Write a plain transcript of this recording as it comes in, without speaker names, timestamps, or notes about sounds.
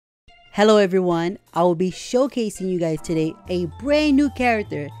Hello everyone, I will be showcasing you guys today a brand new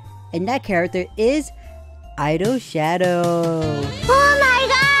character, and that character is Idol Shadow. Oh my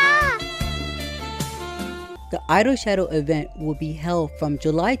god! The Idol Shadow event will be held from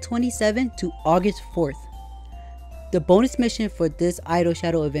July 27th to August 4th. The bonus mission for this Idol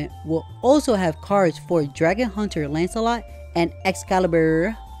Shadow event will also have cards for Dragon Hunter Lancelot and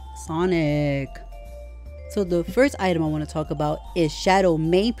Excalibur Sonic. So the first item I want to talk about is Shadow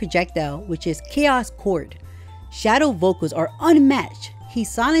main projectile, which is Chaos Chord. Shadow vocals are unmatched. He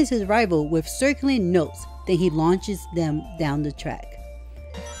silences his rival with circling notes, then he launches them down the track.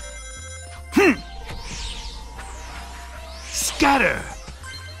 Scatter!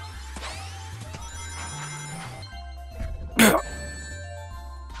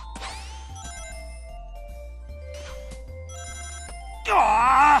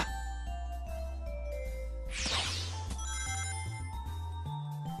 Ah!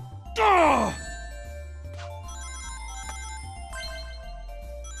 Oh!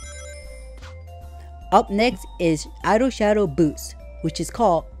 Up next is Idol Shadow Boost, which is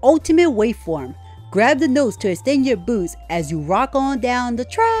called Ultimate Waveform. Grab the notes to extend your boost as you rock on down the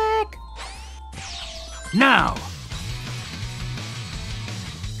track. Now!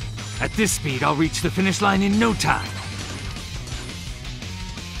 At this speed, I'll reach the finish line in no time.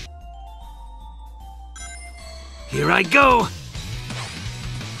 Here I go!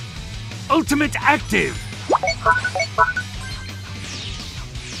 Ultimate active!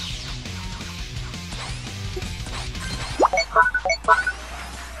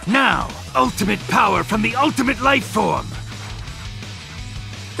 Now, ultimate power from the ultimate life form!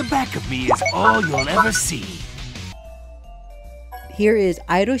 The back of me is all you'll ever see. Here is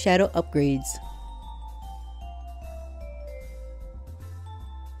Idol Shadow upgrades.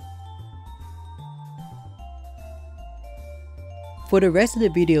 For the rest of the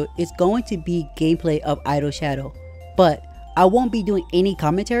video, it's going to be gameplay of Idol Shadow, but I won't be doing any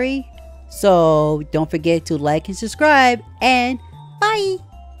commentary, so don't forget to like and subscribe, and bye!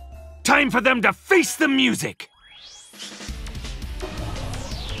 Time for them to face the music!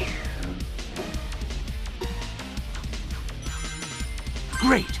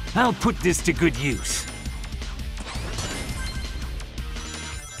 Great, I'll put this to good use.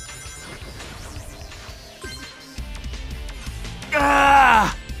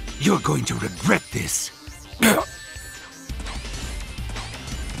 Ah! You're going to regret this.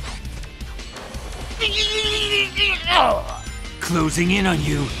 Closing in on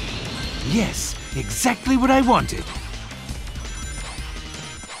you. Yes, exactly what I wanted.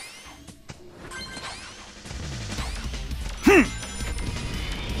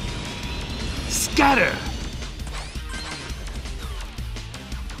 Scatter!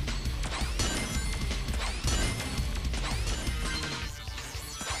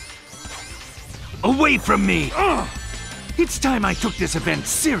 Away from me! It's time I took this event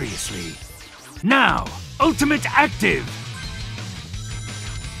seriously. Now, ultimate active!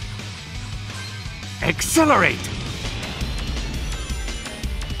 Accelerate!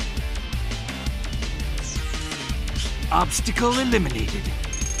 Obstacle eliminated.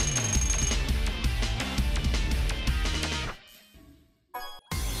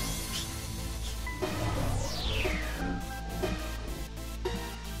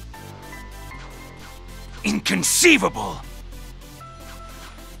 Inconceivable!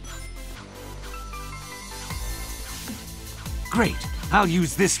 Great, I'll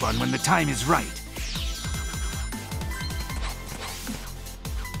use this one when the time is right.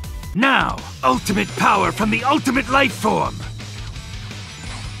 Now, ultimate power from the ultimate life form!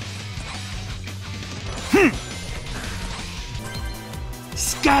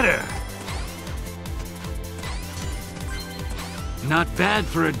 Scatter! Not bad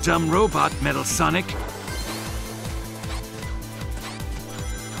for a dumb robot, Metal Sonic.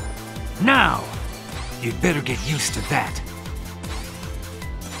 Now, you'd better get used to that.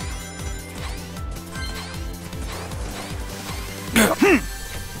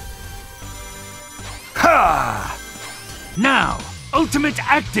 Ha! Now, ultimate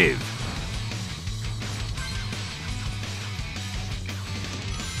active!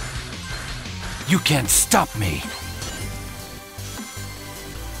 You can't stop me.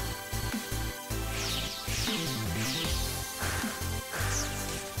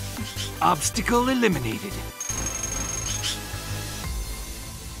 Obstacle eliminated.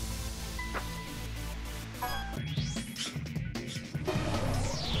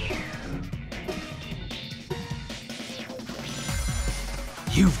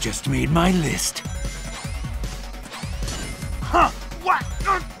 You've just made my list. Huh? What?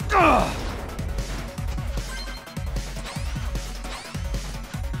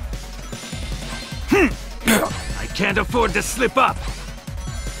 I can't afford to slip up.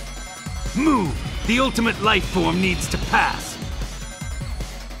 Move. The ultimate life form needs to pass.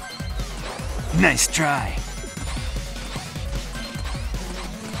 Nice try.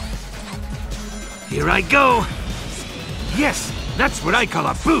 Here I go. Yes, that's what I call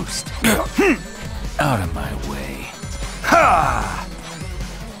a boost. Out of my way. Ha!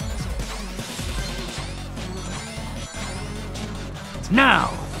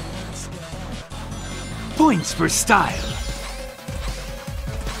 Now, points for style.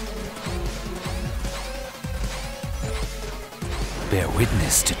 Bear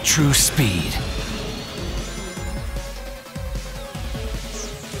witness to true speed.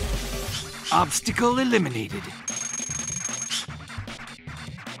 Obstacle eliminated.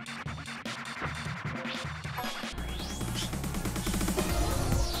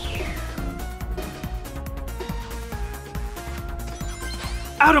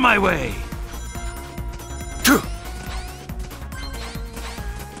 Out of my way!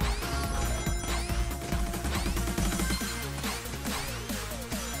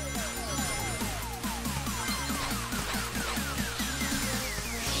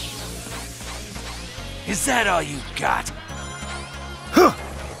 Is that all you got?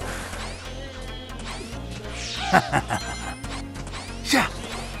 Yeah.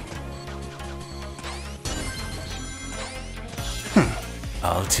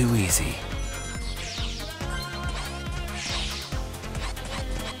 All too easy.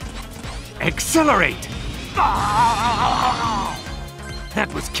 Accelerate!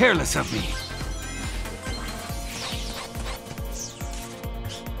 That was careless of me.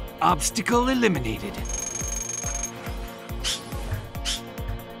 Obstacle eliminated.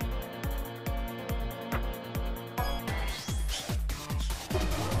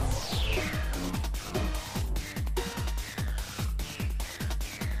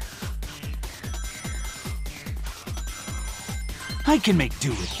 I can make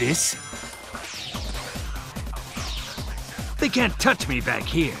do with this. They can't touch me back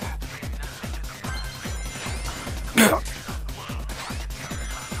here.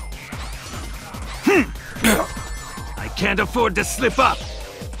 I can't afford to slip up.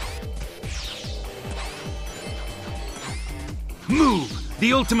 Move!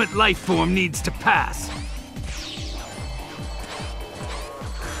 The ultimate life form needs to pass.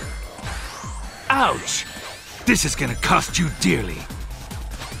 Ouch! This is gonna cost you dearly.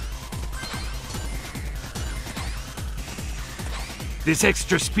 This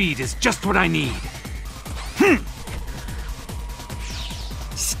extra speed is just what I need.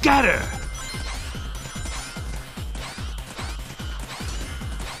 Scatter!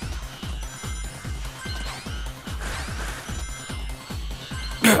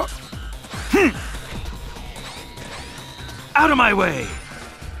 Out of my way!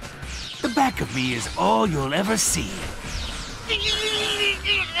 The back of me is all you'll ever see.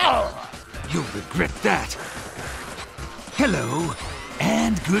 You'll regret that. Hello,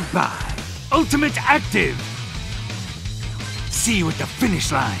 and goodbye. Ultimate active! See you at the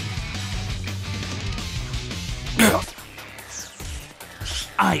finish line.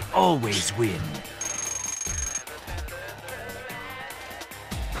 I always win.